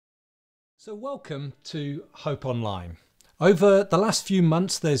So welcome to Hope Online. Over the last few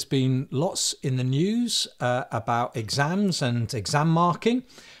months, there's been lots in the news about exams and exam marking.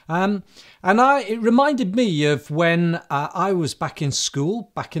 It reminded me of when I was back in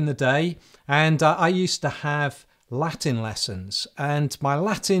school, back in the day, and I used to have Latin lessons. And my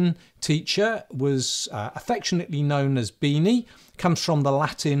Latin teacher was affectionately known as Beanie, comes from the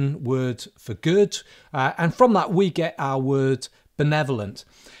Latin word for good. And from that, we get our word benevolent.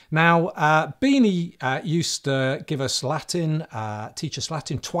 Now, Beanie used to give us Latin, teach us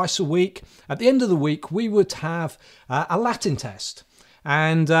Latin twice a week. At the end of the week, we would have a Latin test.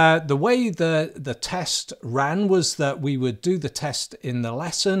 And the way the test ran was that we would do the test in the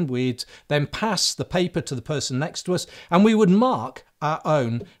lesson. We'd then pass the paper to the person next to us, and we would mark our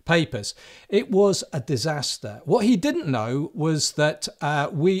own papers. It was a disaster. What he didn't know was that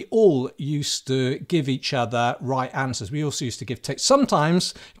we all used to give each other right answers. We also used to give ticks.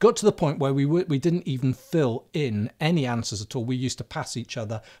 Sometimes it got to the point where we didn't even fill in any answers at all. We used to pass each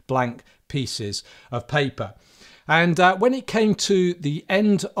other blank pieces of paper. And when it came to the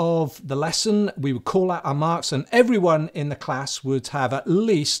end of the lesson, we would call out our marks, and everyone in the class would have at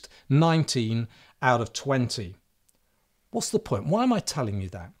least 19 out of 20. What's the point? Why am I telling you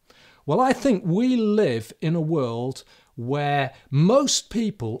that? Well, I think we live in a world where most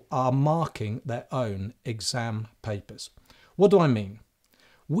people are marking their own exam papers. What do I mean?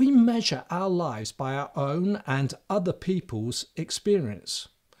 We measure our lives by our own and other people's experience.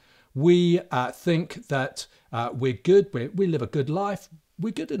 We think that we're good, we live a good life,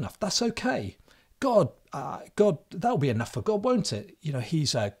 we're good enough, that's okay. God, that'll be enough for God, won't it? You know,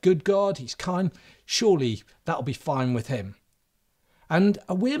 he's a good God, he's kind, surely that'll be fine with him. And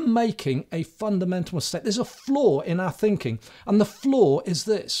we're making a fundamental mistake. There's a flaw in our thinking, and the flaw is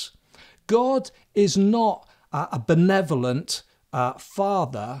this. God is not a benevolent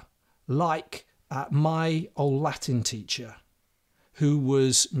father like my old Latin teacher, who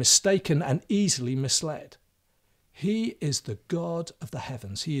was mistaken and easily misled. He is the God of the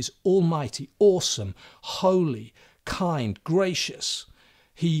heavens. He is almighty, awesome, holy, kind, gracious.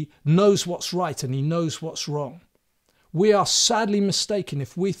 He knows what's right and he knows what's wrong. We are sadly mistaken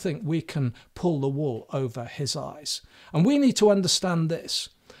if we think we can pull the wool over his eyes. And we need to understand this,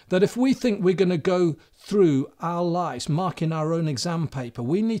 that if we think we're going to go through our lives marking our own exam paper,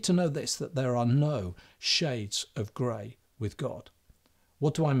 we need to know this, that there are no shades of grey with God.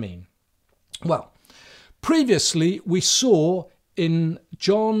 What do I mean? Well, previously we saw in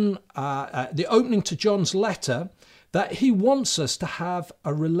John, the opening to John's letter, that he wants us to have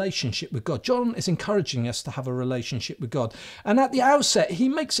a relationship with God. John is encouraging us to have a relationship with God. And at the outset, he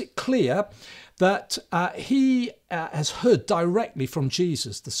makes it clear that he has heard directly from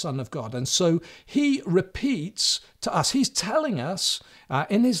Jesus, the Son of God. And so he repeats to us, he's telling us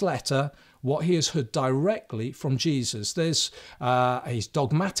in his letter what he has heard directly from Jesus. He's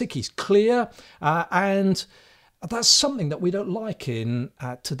dogmatic, he's clear, and that's something that we don't like in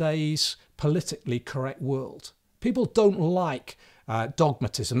today's politically correct world. People don't like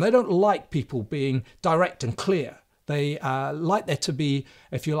dogmatism. They don't like people being direct and clear. They like there to be,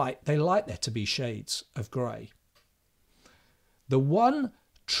 if you like, they like there to be shades of grey. The one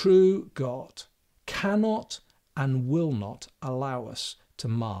true God cannot and will not allow us to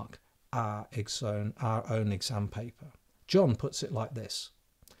mark our own exam paper. John puts it like this.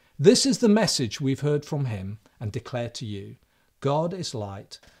 This is the message we've heard from him and declare to you. God is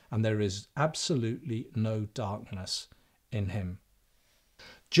light and there is absolutely no darkness in him.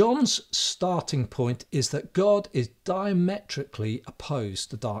 John's starting point is that God is diametrically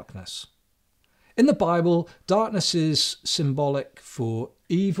opposed to darkness. In the Bible, darkness is symbolic for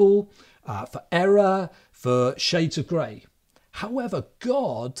evil, for error, for shades of grey. However,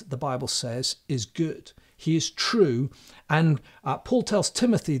 God, the Bible says, is good. He is true. And Paul tells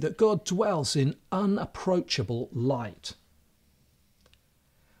Timothy that God dwells in unapproachable light.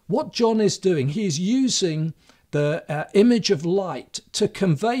 What John is doing, he is using the image of light to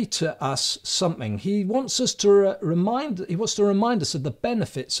convey to us something. He wants us to remind us of the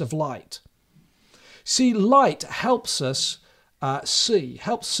benefits of light. See, light helps us see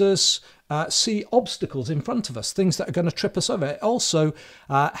obstacles in front of us, things that are going to trip us over. It also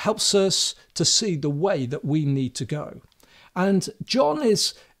helps us to see the way that we need to go. And John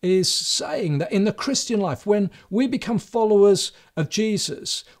is saying that in the Christian life, when we become followers of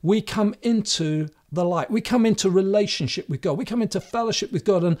Jesus, we come into the light. We come into relationship with God. We come into fellowship with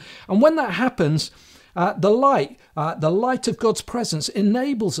God. And when that happens, the light of God's presence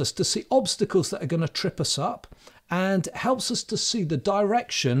enables us to see obstacles that are going to trip us up and helps us to see the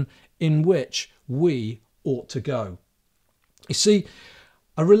direction in which we ought to go. You see,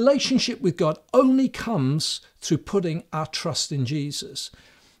 A relationship with God only comes through putting our trust in Jesus.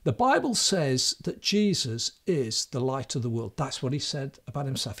 The Bible says that Jesus is the light of the world. That's what he said about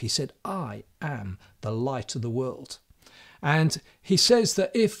himself. He said, I am the light of the world. And he says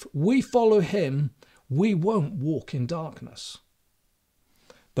that if we follow him, we won't walk in darkness.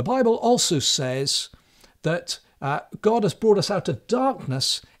 The Bible also says that God has brought us out of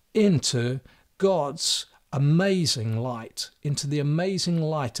darkness into God's amazing light, into the amazing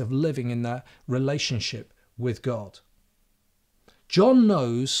light of living in that relationship with God. John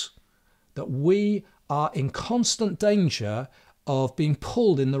knows that we are in constant danger of being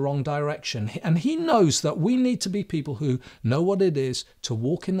pulled in the wrong direction. And he knows that we need to be people who know what it is to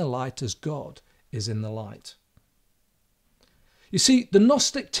walk in the light as God is in the light. You see, the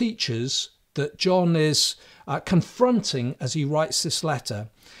Gnostic teachers that John is confronting as he writes this letter,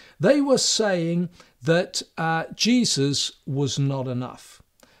 they were saying that Jesus was not enough.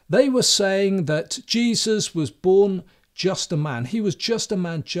 They were saying that Jesus was born just a man. He was just a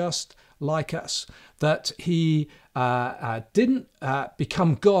man just like us. That he didn't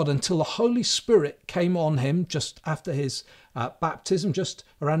become God until the Holy Spirit came on him just after his baptism, just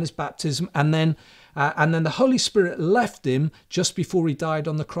around his baptism, and then the Holy Spirit left him just before he died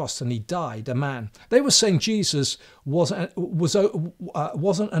on the cross, and he died a man. They were saying Jesus wasn't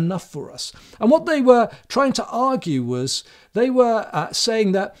enough for us. And what they were trying to argue was they were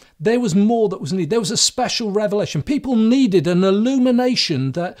saying that there was more that was needed. There was a special revelation. People needed an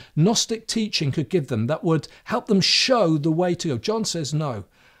illumination that Gnostic teaching could give them that would help them show the way to go. John says, no,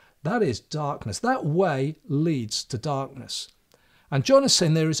 that is darkness. That way leads to darkness. And John is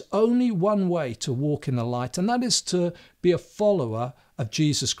saying there is only one way to walk in the light, and that is to be a follower of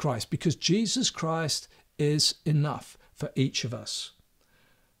Jesus Christ, because Jesus Christ is enough for each of us.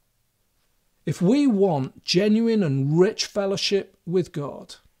 If we want genuine and rich fellowship with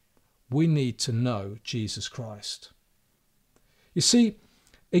God, we need to know Jesus Christ. You see,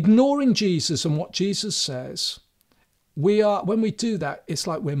 ignoring Jesus and what Jesus says, when we do that, it's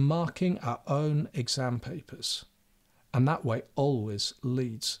like we're marking our own exam papers. And that way always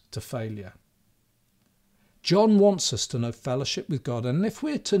leads to failure. John wants us to know fellowship with God. And if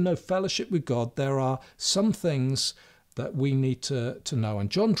we're to know fellowship with God, there are some things that we need to know. And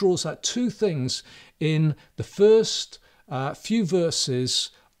John draws out two things in the first few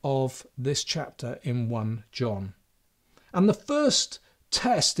verses of this chapter in 1 John. And the first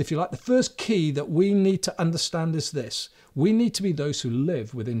test, if you like, the first key that we need to understand is this. We need to be those who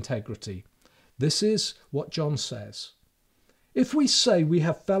live with integrity. This is what John says. If we say we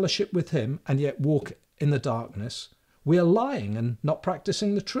have fellowship with him and yet walk in the darkness, we are lying and not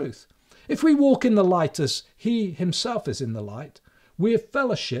practicing the truth. If we walk in the light as he himself is in the light, we have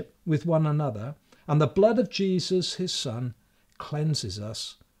fellowship with one another, and the blood of Jesus, his son, cleanses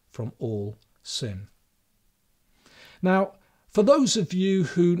us from all sin. Now, for those of you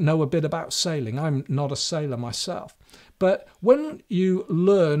who know a bit about sailing, I'm not a sailor myself, but when you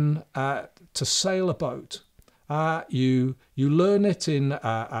learn to sail a boat, you learn it in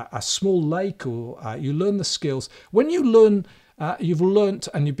a small lake, or you learn the skills. When you learn, you've learnt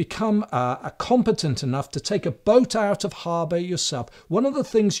and you become competent enough to take a boat out of harbour yourself. One of the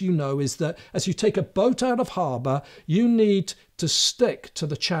things you know is that as you take a boat out of harbour, you need to stick to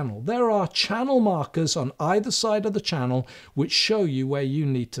the channel. There are channel markers on either side of the channel which show you where you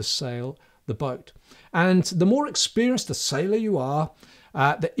need to sail the boat. And the more experienced a sailor you are,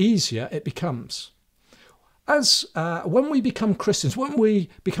 the easier it becomes. As when we become Christians, when we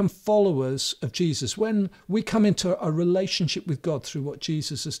become followers of Jesus, when we come into a relationship with God through what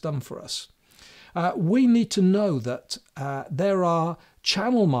Jesus has done for us, we need to know that there are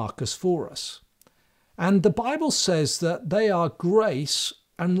channel markers for us. And the Bible says that they are grace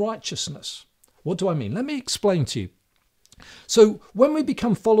and righteousness. What do I mean? Let me explain to you. So when we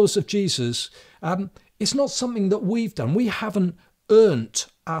become followers of Jesus, it's not something that we've done. We haven't earned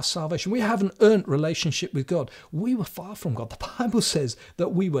our salvation. We haven't earned relationship with God. We were far from God. The Bible says that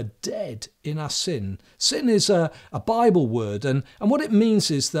we were dead in our sin. Sin is a Bible word, and what it means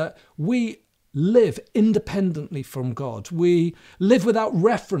is that we live independently from God. We live without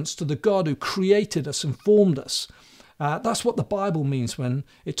reference to the God who created us and formed us. That's what the Bible means when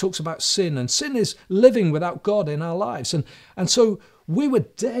it talks about sin. And sin is living without God in our lives. And so we were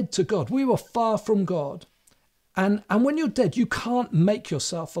dead to God. We were far from God. And when you're dead, you can't make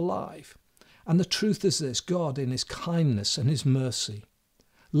yourself alive. And the truth is this: God, in his kindness and his mercy,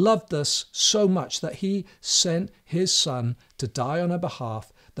 loved us so much that he sent his son to die on our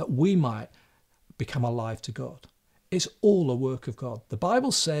behalf that we might become alive to God. It's all a work of God. The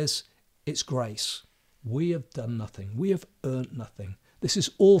Bible says it's grace. We have done nothing. We have earned nothing. This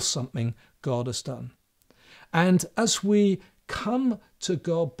is all something God has done. And as we come to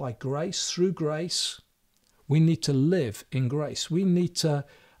God by grace, through grace, we need to live in grace. We need to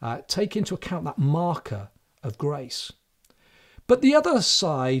take into account that marker of grace. But the other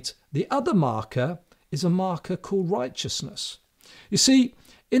side, the other marker, is a marker called righteousness. You see,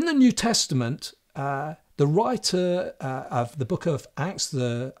 in the New Testament, the writer of the book of Acts,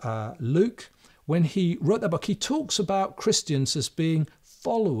 Luke, when he wrote that book, he talks about Christians as being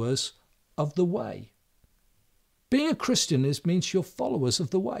followers of the way. Being a Christian means you're followers of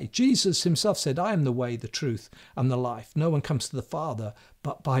the way. Jesus himself said, I am the way, the truth, and the life. No one comes to the Father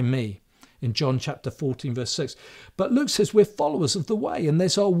but by me, in John chapter 14, verse 6. But Luke says we're followers of the way, and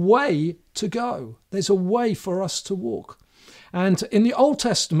there's a way to go. There's a way for us to walk. And in the Old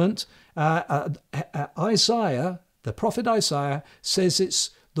Testament, Isaiah, the prophet Isaiah, says it's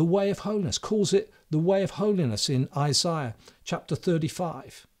the way of holiness, calls it the way of holiness in Isaiah chapter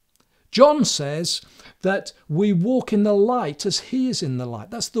 35. John says that we walk in the light as he is in the light.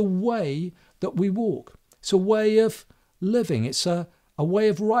 That's the way that we walk. It's a way of living. It's a way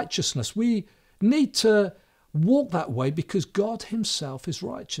of righteousness. We need to walk that way because God himself is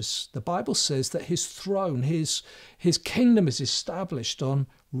righteous. The Bible says that his throne, his kingdom is established on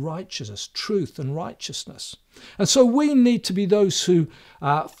righteousness, truth and righteousness. And so we need to be those who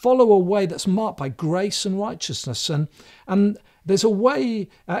follow a way that's marked by grace and righteousness. And there's a way,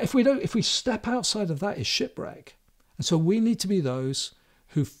 if we step outside of that, is shipwreck. And so we need to be those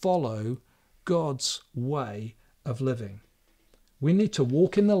who follow God's way of living. We need to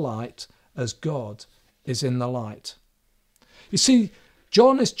walk in the light as God is in the light. You see,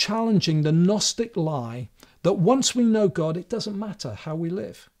 John is challenging the Gnostic lie that once we know God, it doesn't matter how we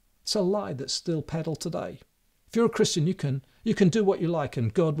live. It's a lie that's still peddled today. If you're a Christian, you can do what you like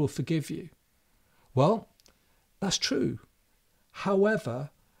and God will forgive you. Well, that's true. However,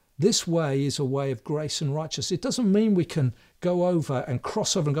 this way is a way of grace and righteousness. It doesn't mean we can go over and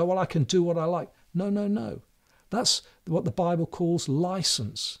cross over and go, well, I can do what I like. No. That's what the Bible calls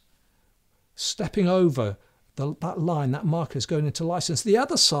license. Stepping over that line, that marker is going into license. The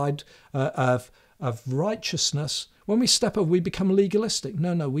other side of righteousness, when we step over, we become legalistic.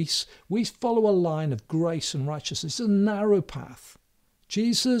 No, we follow a line of grace and righteousness. It's a narrow path.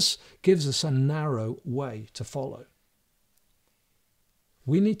 Jesus gives us a narrow way to follow.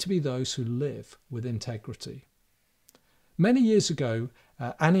 We need to be those who live with integrity. Many years ago,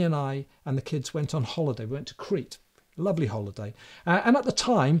 Annie and I and the kids went on holiday. We went to Crete. Lovely holiday. And at the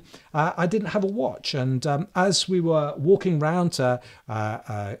time, I didn't have a watch. And as we were walking round to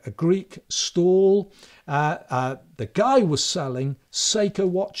a Greek stall, the guy was selling Seiko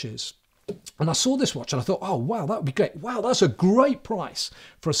watches. And I saw this watch and I thought, oh, wow, that would be great. Wow, that's a great price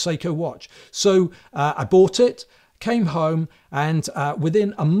for a Seiko watch. So I bought it, came home, and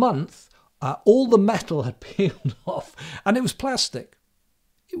within a month, all the metal had peeled off and it was plastic.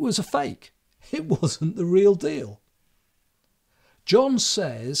 It was a fake. It wasn't the real deal. John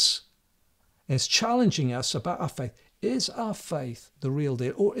says, is challenging us about our faith. Is our faith the real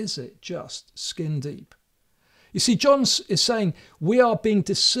deal, or is it just skin deep? You see, John is saying we are being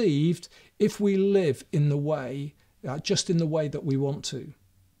deceived if we live in the way, just in the way that we want to.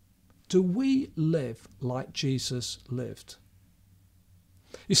 Do we live like Jesus lived?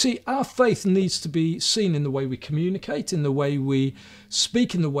 You see, our faith needs to be seen in the way we communicate, in the way we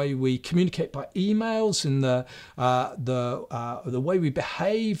speak, in the way we communicate by emails, in the way we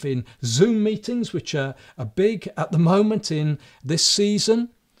behave in Zoom meetings, which are big at the moment in this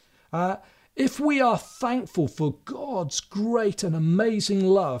season. If we are thankful for God's great and amazing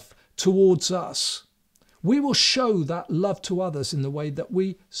love towards us, we will show that love to others in the way that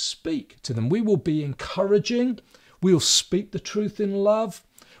we speak to them. We will be encouraging. We will speak the truth in love.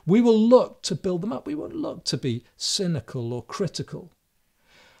 We will look to build them up. We won't look to be cynical or critical.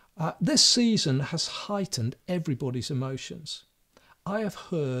 This season has heightened everybody's emotions. I have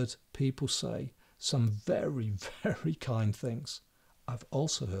heard people say some very, very kind things. I've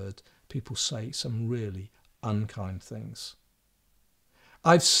also heard people say some really unkind things.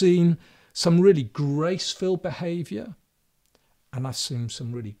 I've seen some really grace-filled behaviour, and I've seen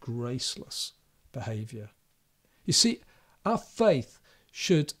some really graceless behaviour. You see, our faith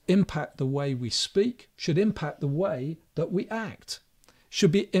should impact the way we speak, should impact the way that we act,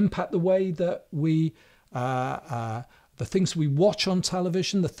 should impact the way that we, the things we watch on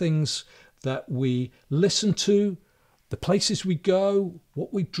television, the things that we listen to, the places we go,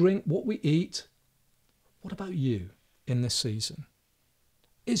 what we drink, what we eat. What about you in this season?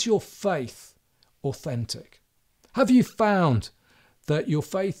 Is your faith authentic? Have you found that your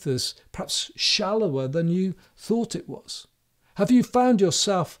faith is perhaps shallower than you thought it was? Have you found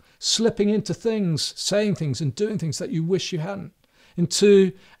yourself slipping into things, saying things and doing things that you wish you hadn't?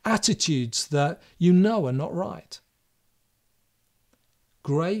 Into attitudes that you know are not right?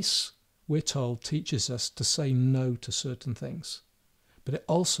 Grace, we're told, teaches us to say no to certain things, but it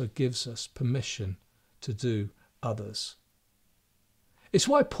also gives us permission to do others. It's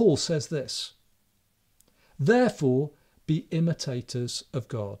why Paul says this: therefore, be imitators of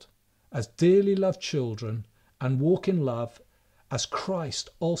God, as dearly loved children, and walk in love, as Christ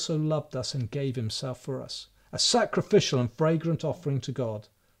also loved us and gave himself for us, a sacrificial and fragrant offering to God.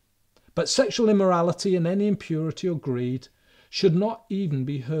 But sexual immorality and any impurity or greed should not even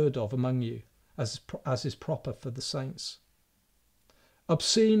be heard of among you, as is proper for the saints.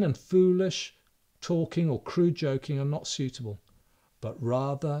 Obscene and foolish talking or crude joking are not suitable, but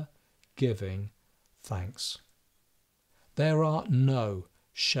rather giving thanks. There are no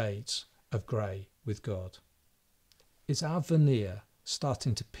shades of grey with God. Is our veneer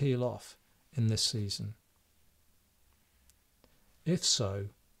starting to peel off in this season? If so,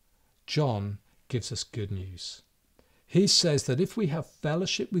 John gives us good news. He says that if we have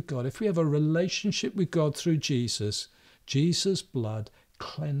fellowship with God, if we have a relationship with God through Jesus, Jesus' blood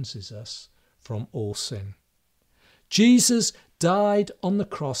cleanses us from all sin. Jesus died on the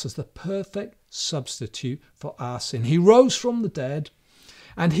cross as the perfect substitute for our sin. He rose from the dead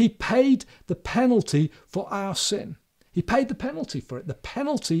and he paid the penalty for our sin. He paid the penalty for it. The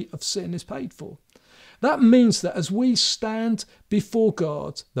penalty of sin is paid for. That means that as we stand before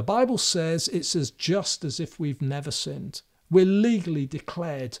God, the Bible says it's as just as if we've never sinned. We're legally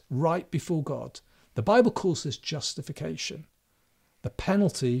declared right before God. The Bible calls this justification. The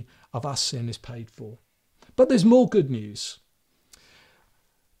penalty of our sin is paid for. But there's more good news.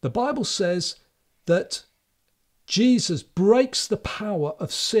 The Bible says that Jesus breaks the power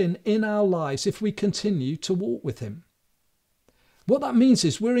of sin in our lives if we continue to walk with him. What that means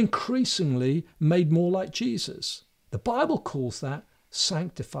is we're increasingly made more like Jesus. The Bible calls that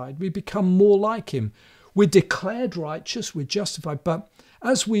sanctified. We become more like him. We're declared righteous, we're justified, but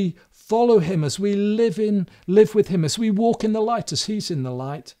as we follow him, as we live with him, as we walk in the light, as he's in the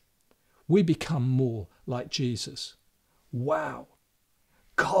light, we become more like Jesus. Wow.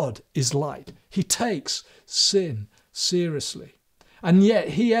 God is light. He takes sin seriously. And yet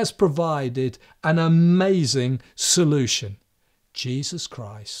he has provided an amazing solution. Jesus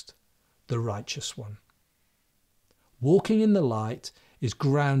Christ, the righteous one. Walking in the light is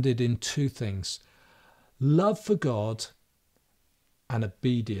grounded in two things: love for God and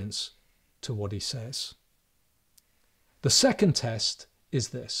obedience to what he says. The second test is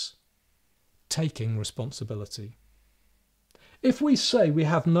this: taking responsibility. If we say we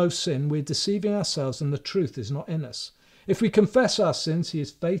have no sin, we're deceiving ourselves and the truth is not in us. If we confess our sins, he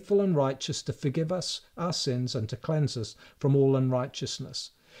is faithful and righteous to forgive us our sins and to cleanse us from all unrighteousness.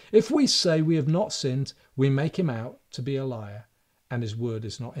 If we say we have not sinned, we make him out to be a liar, and his word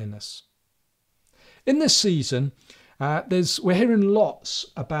is not in us. In this season, we're hearing lots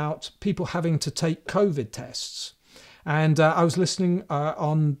about people having to take COVID tests. And I was listening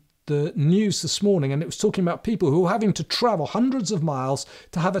on the news this morning, and it was talking about people who are having to travel hundreds of miles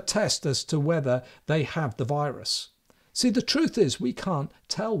to have a test as to whether they have the virus. See, the truth is we can't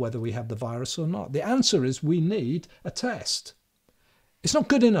tell whether we have the virus or not. The answer is we need a test. It's not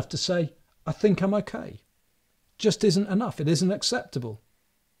good enough to say, I think I'm okay. Just isn't enough. It isn't acceptable.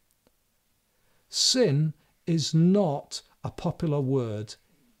 Sin is not a popular word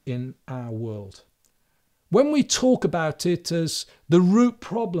in our world. When we talk about it as the root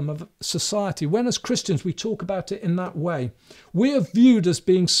problem of society, when as Christians we talk about it in that way, we are viewed as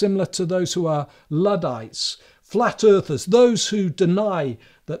being similar to those who are Luddites, flat earthers, those who deny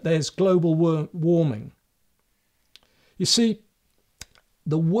that there's global warming. You see,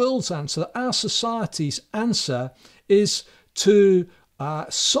 the world's answer, our society's answer, is to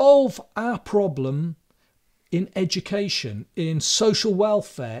solve our problem in education, in social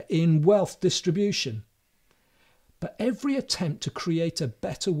welfare, in wealth distribution. But every attempt to create a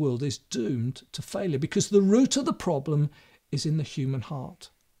better world is doomed to failure because the root of the problem is in the human heart.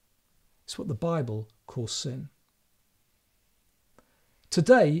 It's what the Bible calls sin.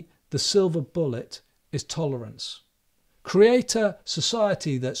 Today, the silver bullet is tolerance. Create a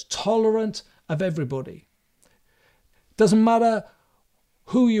society that's tolerant of everybody. Doesn't matter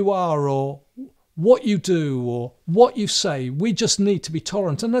who you are or what you do or what you say, we just need to be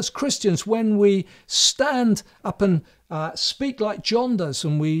tolerant. And as Christians, when we stand up and speak like John does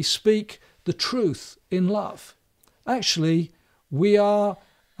and we speak the truth in love, actually the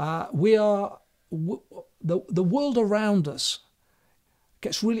world around us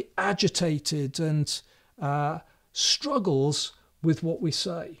gets really agitated and struggles with what we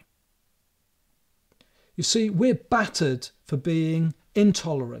say. You see, we're battered for being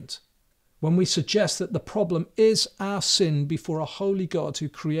intolerant when we suggest that the problem is our sin before a holy God who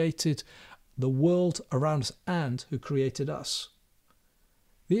created the world around us and who created us.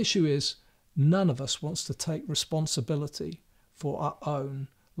 The issue is none of us wants to take responsibility for our own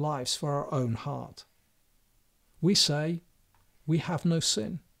lives, for our own heart. We say we have no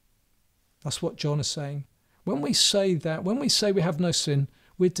sin. That's what John is saying. When we say that, when we say we have no sin,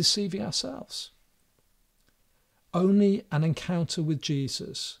 we're deceiving ourselves. Only an encounter with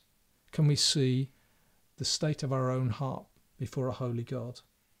Jesus can we see the state of our own heart before a holy God.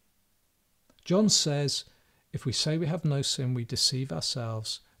 John says, if we say we have no sin, we deceive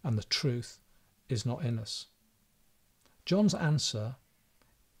ourselves and the truth is not in us. John's answer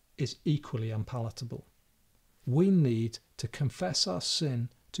is equally unpalatable. We need to confess our sin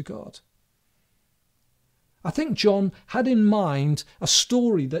to God. I think John had in mind a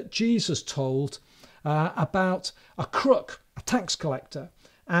story that Jesus told about a crook, a tax collector,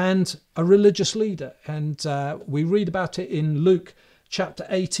 and a religious leader. And we read about it in Luke chapter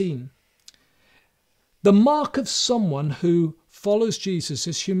 18. The mark of someone who follows Jesus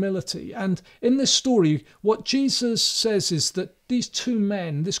is humility. And in this story, what Jesus says is that these two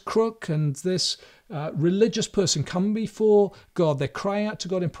men, this crook and this religious person, come before God. They're crying out to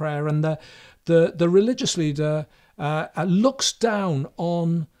God in prayer, and the religious leader looks down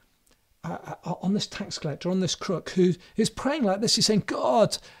on this tax collector, on this crook, who is praying like this. He's saying,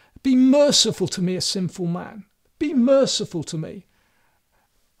 God, be merciful to me, a sinful man. Be merciful to me.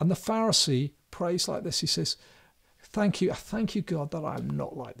 And the Pharisee prays like this. He says, I thank you, God, that I'm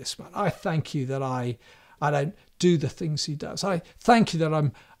not like this man. I thank you that I don't do the things he does. I thank you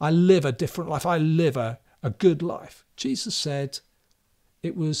that I live a different life. I live a good life. Jesus said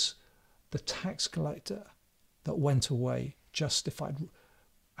it was the tax collector that went away justified,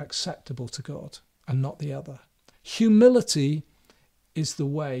 acceptable to God, and not the other. Humility is the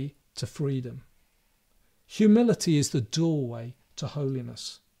way to freedom. Humility is the doorway to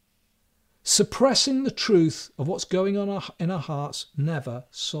holiness. Suppressing the truth of what's going on in our hearts never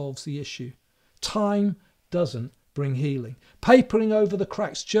solves the issue. Time doesn't bring healing. Papering over the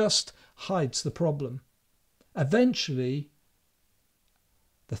cracks just hides the problem. Eventually,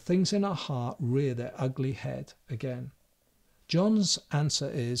 the things in our heart rear their ugly head again. John's answer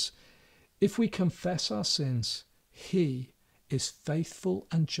is, if we confess our sins, he is faithful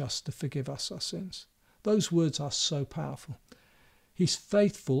and just to forgive us our sins. Those words are so powerful. He's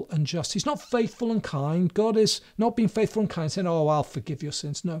faithful and just. He's not faithful and kind. God is not being faithful and kind, saying, oh, I'll forgive your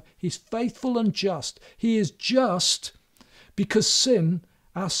sins. No, he's faithful and just. He is just because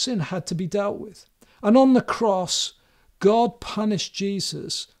our sin had to be dealt with. And on the cross, God punished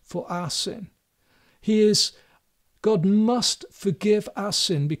Jesus for our sin. God must forgive our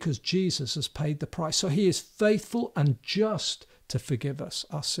sin because Jesus has paid the price. So he is faithful and just to forgive us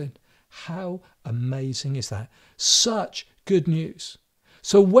our sin. How amazing is that? Such good news.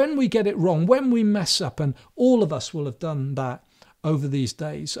 So when we get it wrong, when we mess up, and all of us will have done that over these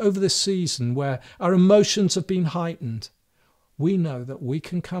days, over this season where our emotions have been heightened, we know that we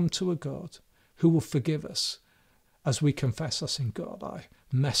can come to a God who will forgive us as we confess our sin. God, I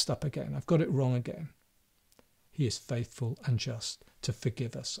messed up again. I've got it wrong again. He is faithful and just to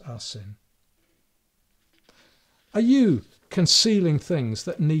forgive us our sin. Are you concealing things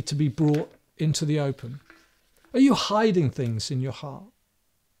that need to be brought into the open? Are you hiding things in your heart?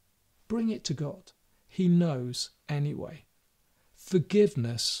 Bring it to God. He knows anyway.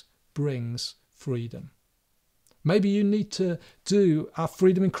 Forgiveness brings freedom. Maybe you need to do our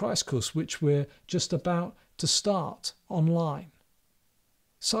Freedom in Christ course, which we're just about to start online.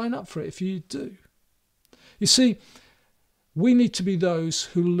 Sign up for it if you do. You see, we need to be those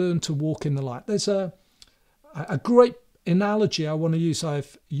who learn to walk in the light. There's a great analogy I want to use.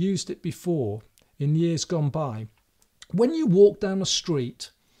 I've used it before in years gone by. When you walk down a street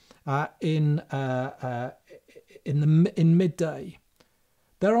in midday,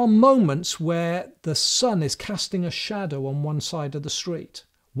 there are moments where the sun is casting a shadow on one side of the street.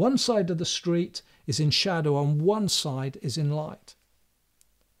 One side of the street is in shadow and one side is in light.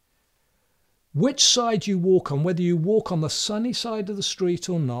 Which side you walk on, whether you walk on the sunny side of the street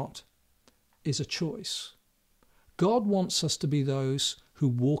or not, is a choice. God wants us to be those who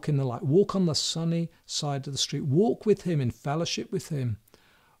walk in the light, walk on the sunny side of the street, walk with him in fellowship with him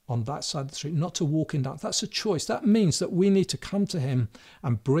on that side of the street, not to walk in darkness. That's a choice. That means that we need to come to him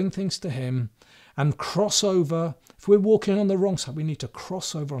and bring things to him and cross over. If we're walking on the wrong side, we need to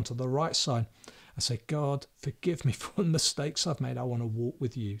cross over onto the right side and say, God, forgive me for the mistakes I've made. I want to walk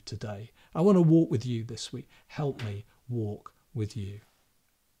with you today. I want to walk with you this week. Help me walk with you.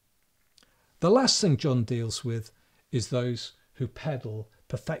 The last thing John deals with is those who peddle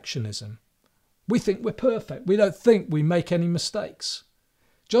perfectionism. We think we're perfect. We don't think we make any mistakes.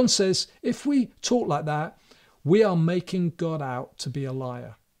 John says if we talk like that, we are making God out to be a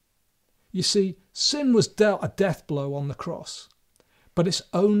liar. You see, sin was dealt a death blow on the cross, but it's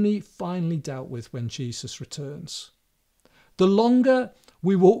only finally dealt with when Jesus returns. The longer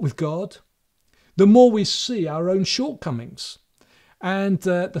we walk with God, the more we see our own shortcomings and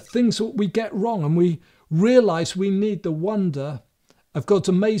the things that we get wrong, and we realize we need the wonder of God's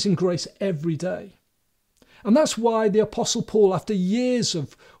amazing grace every day. And that's why the Apostle Paul, after years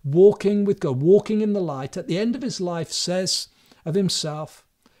of walking with God, walking in the light, at the end of his life says of himself,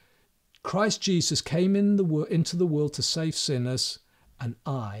 Christ Jesus came into the world to save sinners, and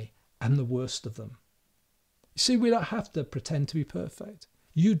I am the worst of them. You see, we don't have to pretend to be perfect.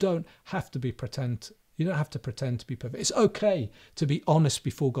 You don't have to pretend to be perfect. It's okay to be honest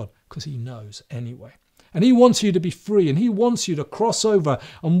before God, because he knows anyway. And he wants you to be free, and he wants you to cross over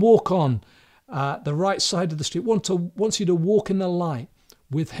and walk on the right side of the street, wants you to walk in the light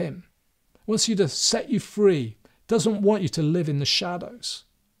with him, wants you to set you free, doesn't want you to live in the shadows.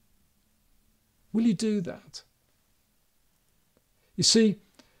 Will you do that? You see,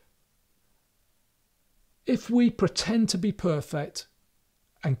 if we pretend to be perfect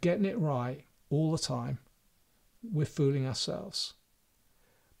and getting it right all the time, we're fooling ourselves.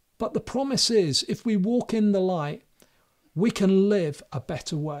 But the promise is, if we walk in the light, we can live a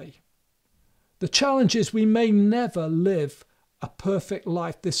better way. The challenge is we may never live a perfect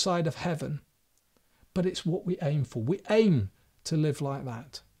life this side of heaven, but it's what we aim for. We aim to live like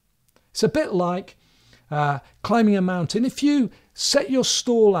that. It's a bit like climbing a mountain. If you set your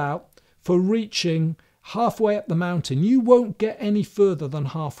stall out for reaching halfway up the mountain, you won't get any further than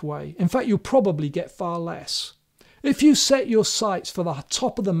halfway. In fact, you'll probably get far less. If you set your sights for the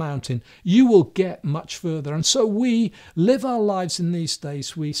top of the mountain, you will get much further. And so we live our lives in these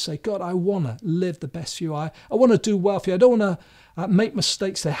days. We say, God, I want to live the best for you. I want to do well for you. I don't want to make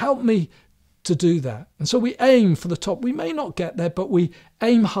mistakes there. Help me to do that. And so we aim for the top. We may not get there, but we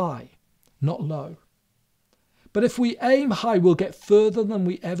aim high, not low. But if we aim high, we'll get further than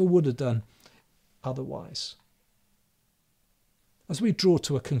we ever would have done otherwise. As we draw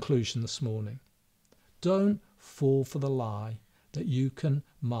to a conclusion this morning, don't fall for the lie that you can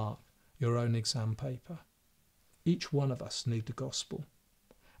mark your own exam paper. Each one of us need the gospel.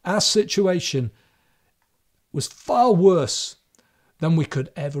 Our situation was far worse than we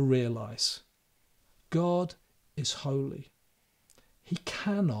could ever realize. God is holy. He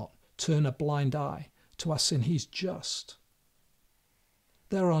cannot turn a blind eye to our sin. He's just.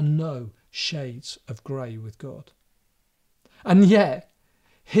 There are no shades of grey with God. And yet,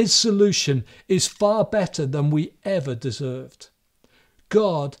 his solution is far better than we ever deserved.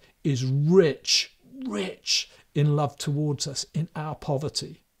 God is rich in love towards us in our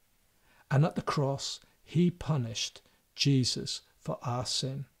poverty. And at the cross, he punished Jesus for our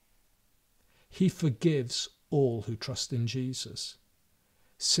sin. He forgives all who trust in Jesus.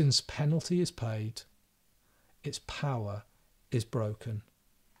 Sin's penalty is paid, its power is broken.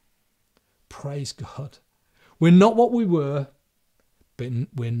 Praise God. We're not what we were, but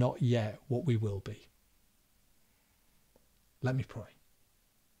we're not yet what we will be. Let me pray.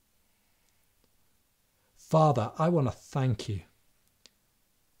 Father, I want to thank you.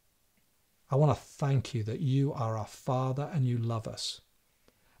 I want to thank you that you are our Father and you love us,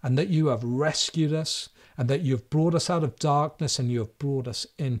 and that you have rescued us, and that you have brought us out of darkness and you have brought us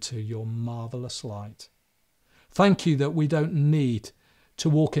into your marvelous light. Thank you that we don't need to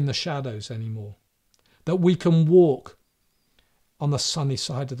walk in the shadows anymore, that we can walk on the sunny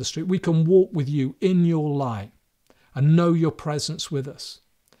side of the street. We can walk with you in your light and know your presence with us.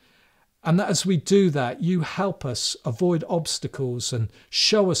 And that as we do that, you help us avoid obstacles and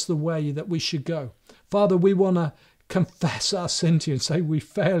show us the way that we should go. Father, we want to confess our sin to you and say we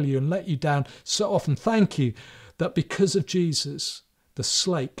fail you and let you down so often. Thank you that because of Jesus, the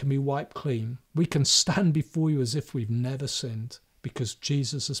slate can be wiped clean. We can stand before you as if we've never sinned because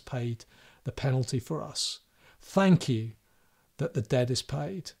Jesus has paid the penalty for us. Thank you that the debt is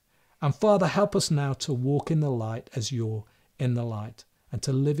paid. And Father, help us now to walk in the light as you're in the light, and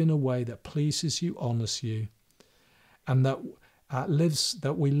to live in a way that pleases you, honours you, and that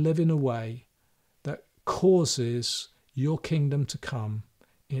we live in a way that causes your kingdom to come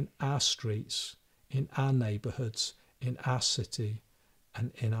in our streets, in our neighbourhoods, in our city,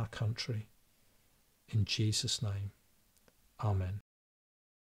 and in our country. In Jesus' name, amen.